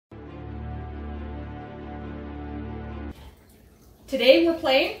Today we're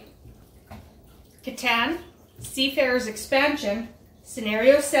playing Catan, Seafarers Expansion,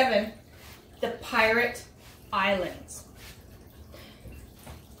 Scenario 7, the Pirate Islands.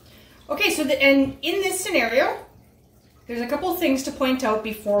 Okay, so in this scenario, there's a couple things to point out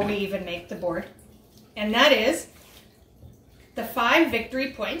before we even make the board. And that is, the 5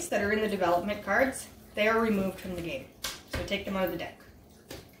 victory points that are in the development cards, they are removed from the game. So take them out of the deck.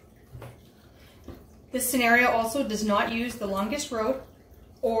 This scenario also does not use the longest road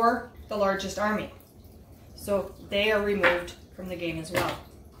or the largest army. So they are removed from the game as well.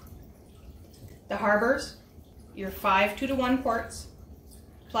 The harbors, your 5 2-to-1 ports,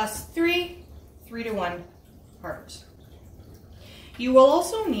 plus 3 3-to-1 harbors. You will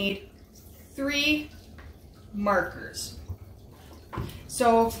also need 3 markers.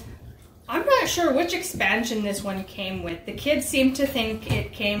 So I'm not sure which expansion this one came with. The kids seem to think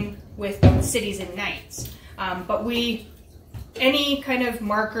it came with cities and knights, but any kind of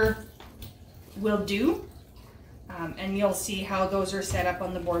marker will do, and you'll see how those are set up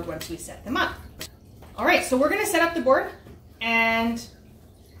on the board once we set them up. All right, so we're going to set up the board, and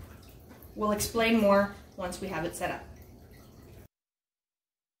we'll explain more once we have it set up.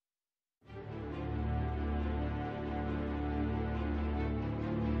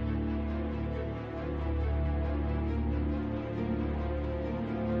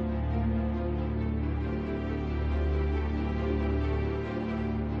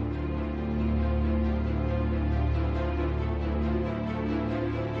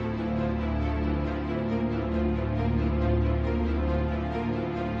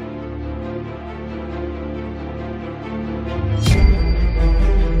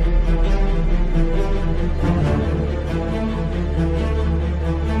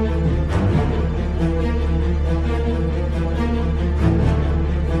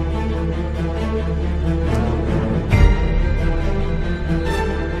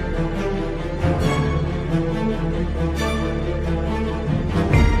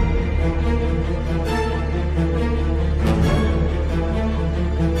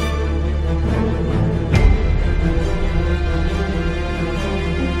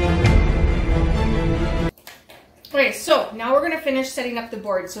 Okay, so now we're going to finish setting up the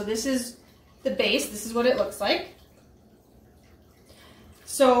board. So this is the base. This is what it looks like.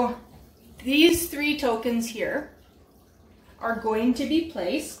 So these 3 tokens here are going to be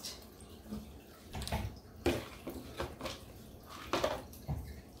placed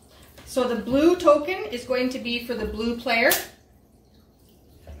so the blue token is going to be for the blue player.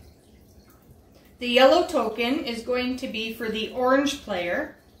 The yellow token is going to be for the orange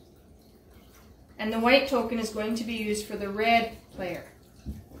player. And the white token is going to be used for the red player.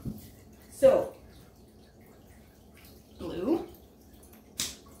 So, blue,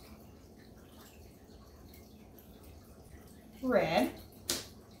 red,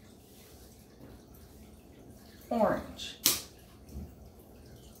 orange.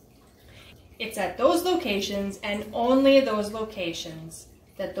 It's at those locations and only those locations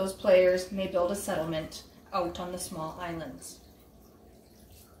that those players may build a settlement out on the small islands.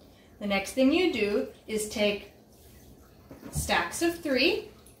 The next thing you do is take stacks of 3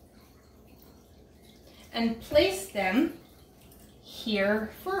 and place them here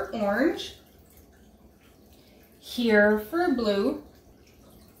for orange, here for blue,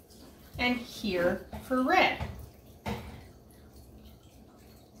 and here for red.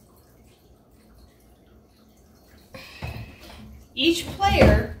 Each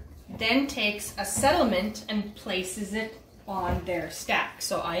player then takes a settlement and places it on their stack.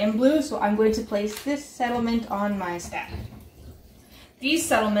 So I am blue, so I'm going to place this settlement on my stack. These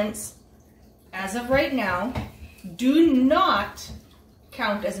settlements, as of right now, do not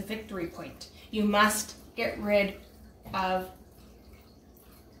count as a victory point. You must get rid of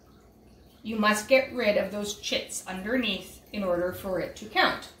those chits underneath in order for it to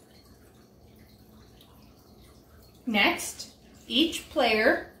count. Next, each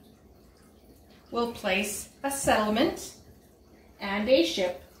player will place a settlement and a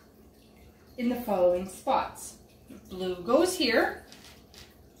ship in the following spots. Blue goes here,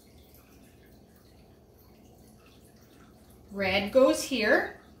 red goes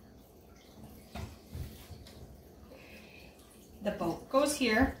here, the boat goes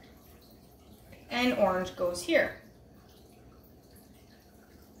here, and orange goes here.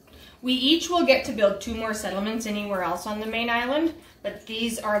 We each will get to build 2 more settlements anywhere else on the main island, but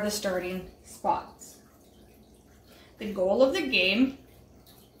these are the starting spots. The goal of the game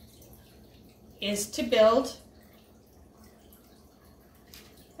is to build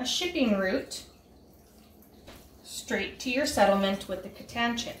a shipping route straight to your settlement with the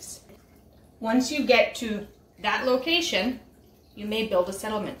Catan chips. Once you get to that location, you may build a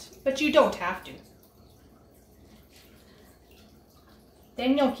settlement, but you don't have to.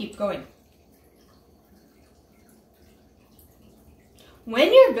 Then you'll keep going.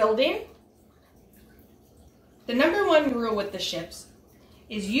 When you're building, the number one rule with the ships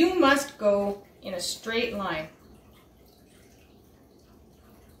is you must go in a straight line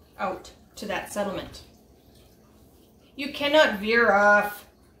out to that settlement. You cannot veer off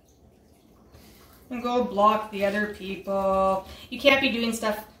and go block the other people. You can't be doing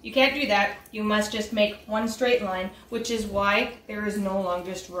stuff. You can't do that. You must just make one straight line, which is why there is no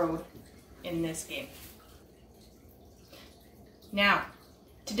longest road in this game. Now,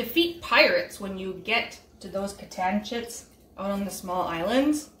 to defeat pirates when you get to those Catan ships out on the small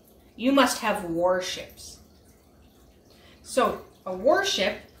islands, you must have warships. So, a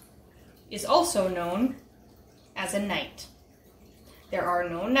warship is also known as a knight. There are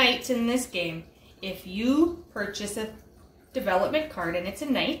no knights in this game. If you purchase a development card and it's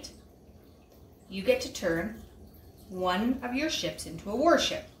a knight, you get to turn one of your ships into a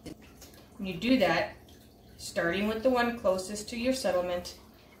warship. And you do that starting with the one closest to your settlement,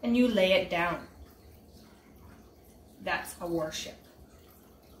 and you lay it down. That's a warship.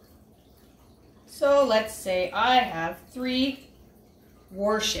 So let's say I have 3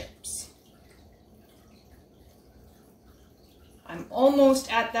 warships. I'm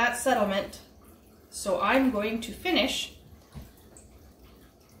almost at that settlement, so I'm going to finish.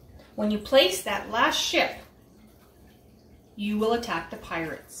 When you place that last ship, you will attack the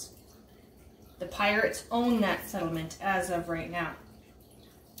pirates. The pirates own that settlement as of right now.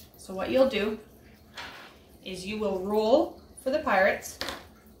 So what you'll do is you will roll for the pirates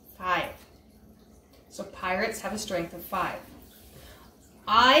 5. So pirates have a strength of 5.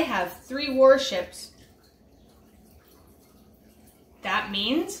 I have 3 warships. That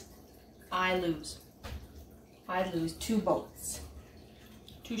means I lose. I lose 2 boats,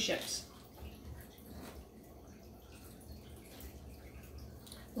 2 ships.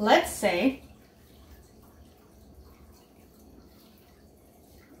 Let's say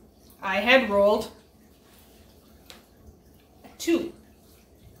I had rolled a 2.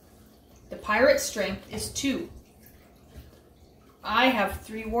 The pirate's strength is 2. I have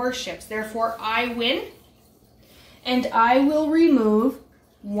 3 warships, therefore I win, and I will remove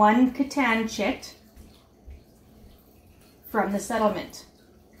 1 Catan chit from the settlement.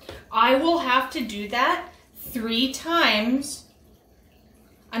 I will have to do that 3 times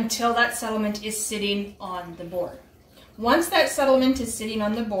until that settlement is sitting on the board. Once that settlement is sitting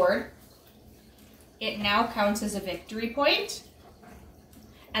on the board, it now counts as a victory point,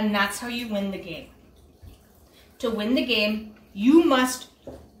 and that's how you win the game. To win the game, you must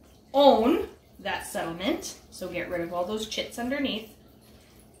own that settlement, so get rid of all those chits underneath,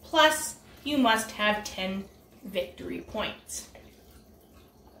 plus you must have 10 victory points.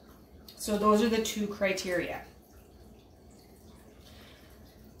 So those are the 2 criteria.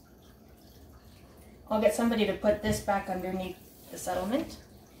 I'll get somebody to put this back underneath the settlement.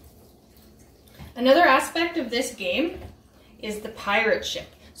 Another aspect of this game is the pirate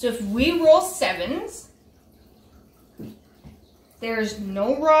ship. So if we roll 7s, there's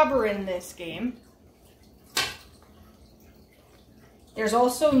no robber in this game. There's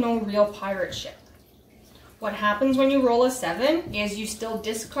also no real pirate ship. What happens when you roll a 7 is you still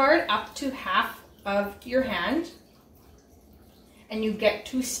discard up to half of your hand, and you get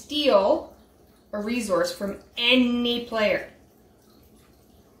to steal a resource from any player.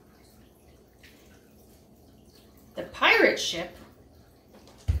 The pirate ship,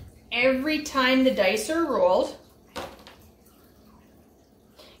 every time the dice are rolled,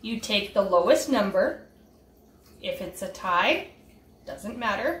 you take the lowest number. If it's a tie, doesn't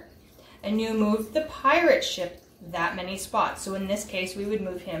matter, and you move the pirate ship that many spots. So in this case, we would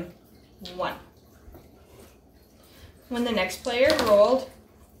move him 1. When the next player rolled,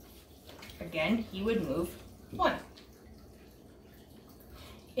 again, he would move 1.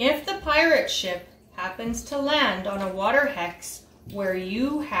 If the pirate ship happens to land on a water hex where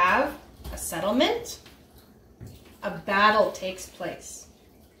you have a settlement, a battle takes place.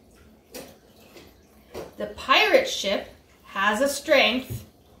 The pirate ship has a strength,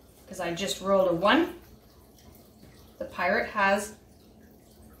 because I just rolled a 1, the pirate has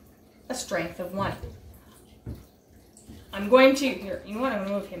a strength of 1. I'm going to, here, you know what, I'm going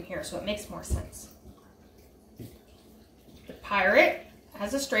to move him here so it makes more sense. The pirate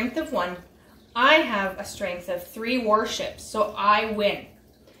has a strength of 1. I have a strength of 3 warships, so I win.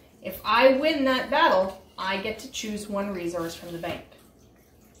 If I win that battle, I get to choose 1 resource from the bank.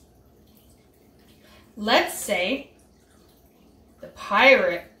 Let's say the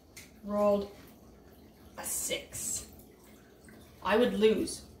pirate rolled a 6. I would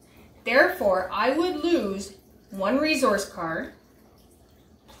lose. Therefore, I would lose 1 resource card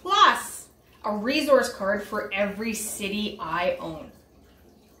plus a resource card for every city I own.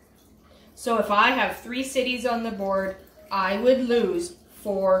 So if I have 3 cities on the board, I would lose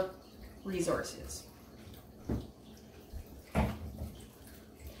 4 resources.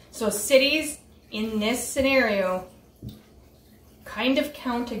 So cities in this scenario kind of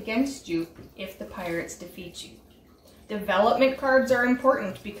count against you if the pirates defeat you. Development cards are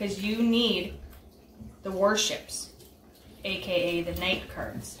important because you need the warships, aka the knight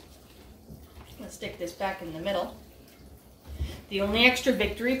cards. Let's stick this back in the middle. The only extra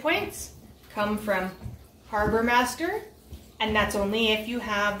victory points come from Harbor Master, and that's only if you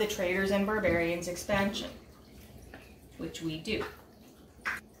have the Traders and Barbarians expansion, which we do.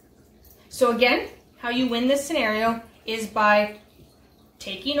 So again, how you win this scenario is by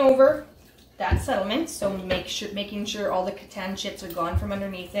taking over that settlement, so making sure all the Catan ships are gone from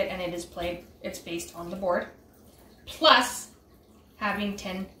underneath it and it's based on the board, plus having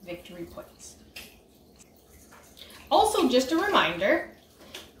 10 victory points. Also, just a reminder,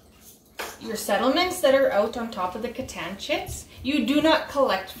 your settlements that are out on top of the Catan chips, you do not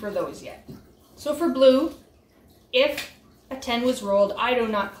collect for those yet. So for blue, if a 10 was rolled, I do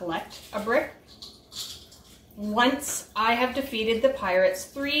not collect a brick. Once I have defeated the pirates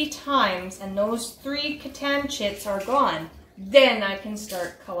 3 times and those 3 Catan chips are gone, then I can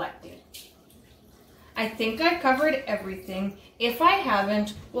start collecting. I think I covered everything. If I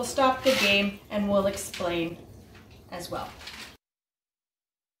haven't, we'll stop the game and we'll explain as well.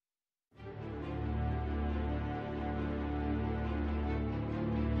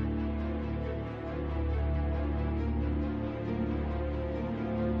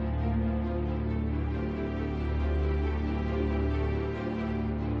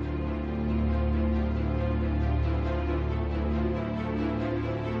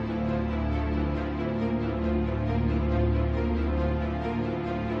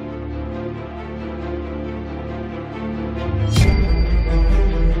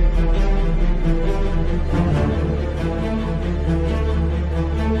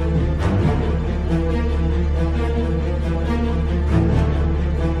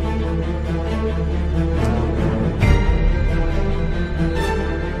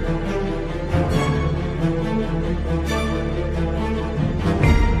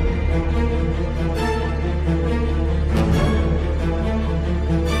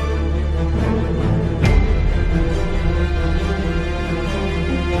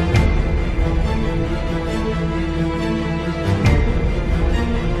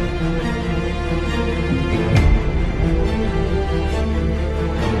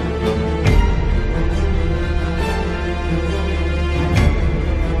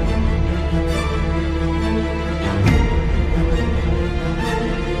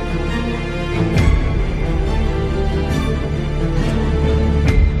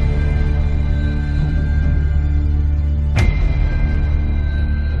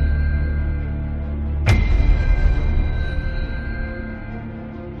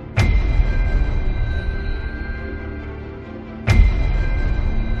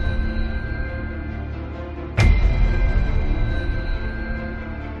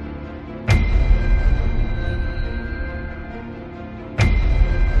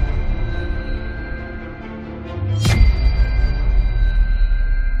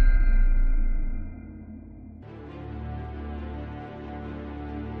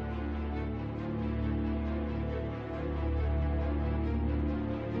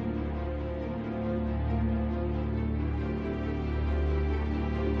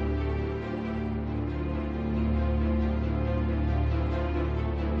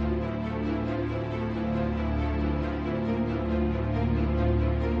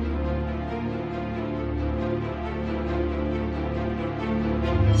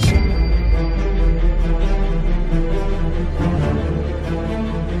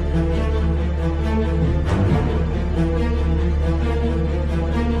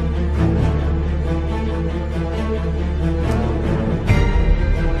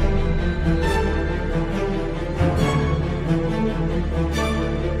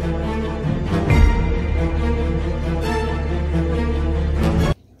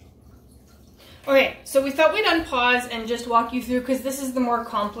 So we thought we'd unpause and just walk you through, because this is the more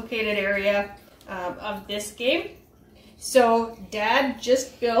complicated area of this game. So Dad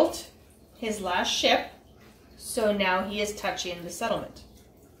just built his last ship, so now he is touching the settlement.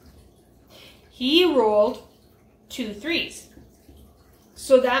 He rolled 2 3s.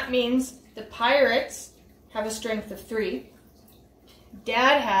 So that means the pirates have a strength of 3.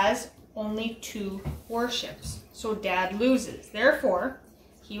 Dad has only 2 warships. so Dad loses. Therefore,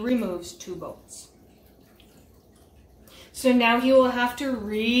 he removes 2 boats. So now he will have to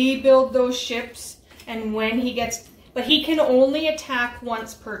rebuild those ships, and when he gets, but he can only attack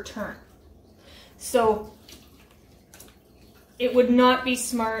once per turn. So it would not be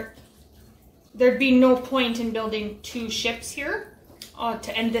smart. There'd be no point in building 2 ships here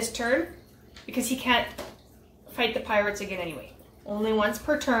to end this turn, because he can't fight the pirates again anyway. Only once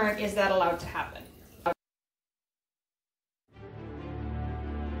per turn is that allowed to happen.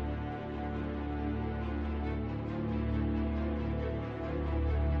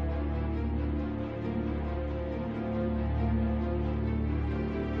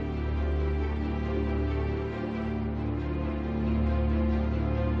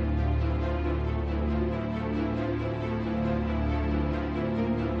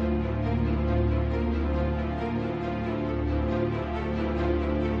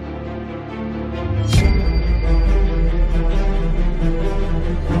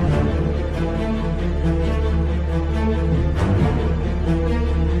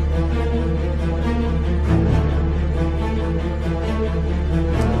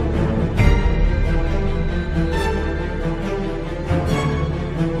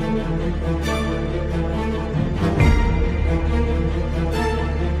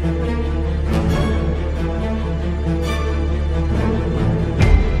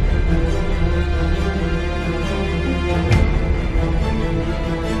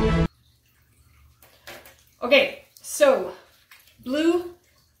 Okay, so Blue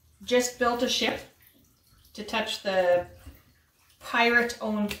just built a ship to touch the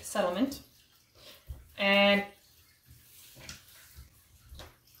pirate-owned settlement, and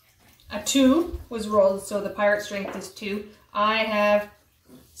a 2 was rolled, so the pirate strength is 2. I have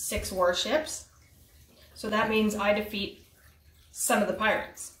 6 warships, so that means I defeat some of the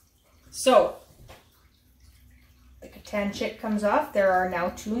pirates. So the Catan chit comes off. There are now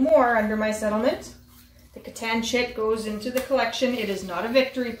 2 more under my settlement. The Catan chit goes into the collection. It is not a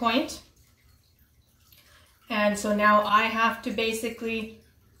victory point. And so now I have to basically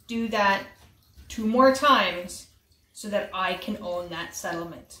do that 2 more times so that I can own that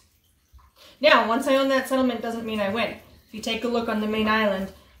settlement. Now, once I own that settlement doesn't mean I win. If you take a look on the main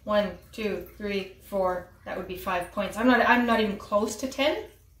island, 1, 2, 3, 4, that would be 5 points. I'm not even close to 10.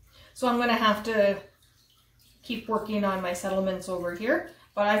 So I'm going to have to keep working on my settlements over here.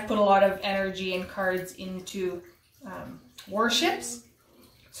 But I've put a lot of energy and cards into warships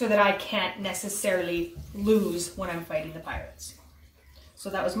so that I can't necessarily lose when I'm fighting the pirates. So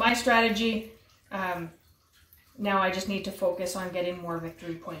that was my strategy. Now I just need to focus on getting more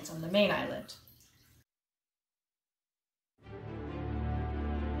victory points on the main island.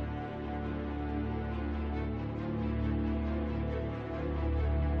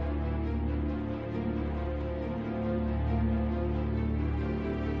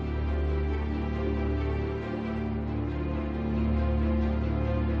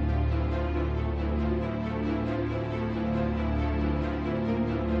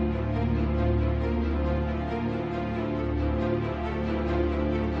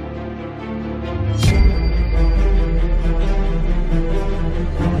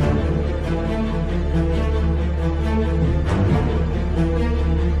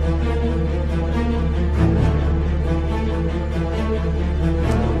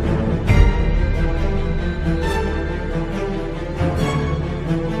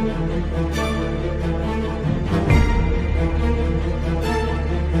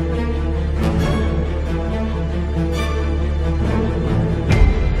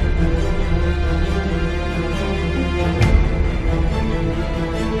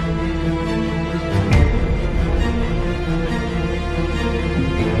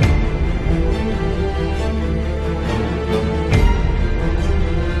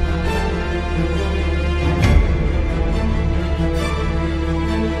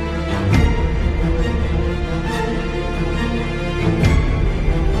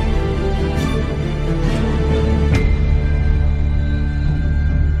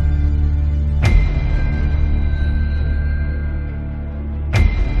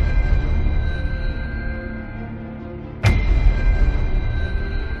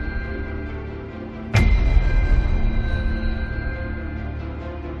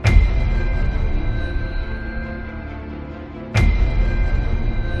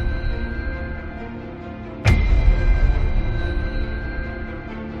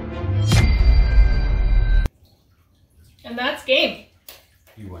 And that's game.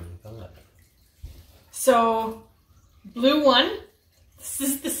 You won with 11. So, Blue won. This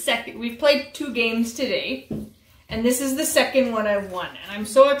is the second. We've played 2 games today. And this is the second one I've won. And I'm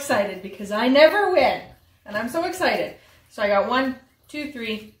so excited because I never win. and I'm so excited. So I got 1, 2,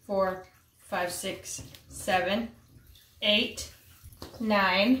 3, 4, 5, 6, 7, 8,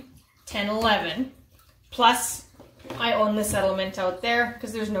 9, 10, 11. Plus, I own the settlement out there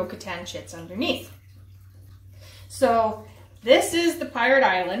because there's no Catan shits underneath. So this is the Pirate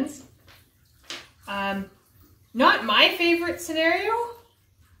Islands. Not my favorite scenario,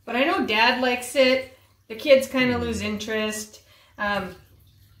 but I know Dad likes it. The kids kind of lose interest.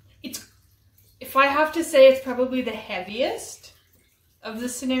 If I have to say, it's probably the heaviest of the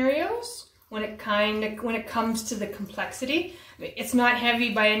scenarios when it comes to the complexity. It's not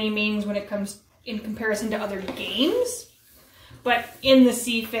heavy by any means when it comes in comparison to other games, but in the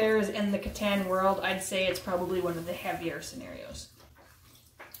Seafarers and the Catan world, I'd say it's probably one of the heavier scenarios.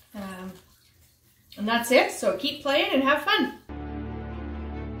 And that's it, so keep playing and have fun.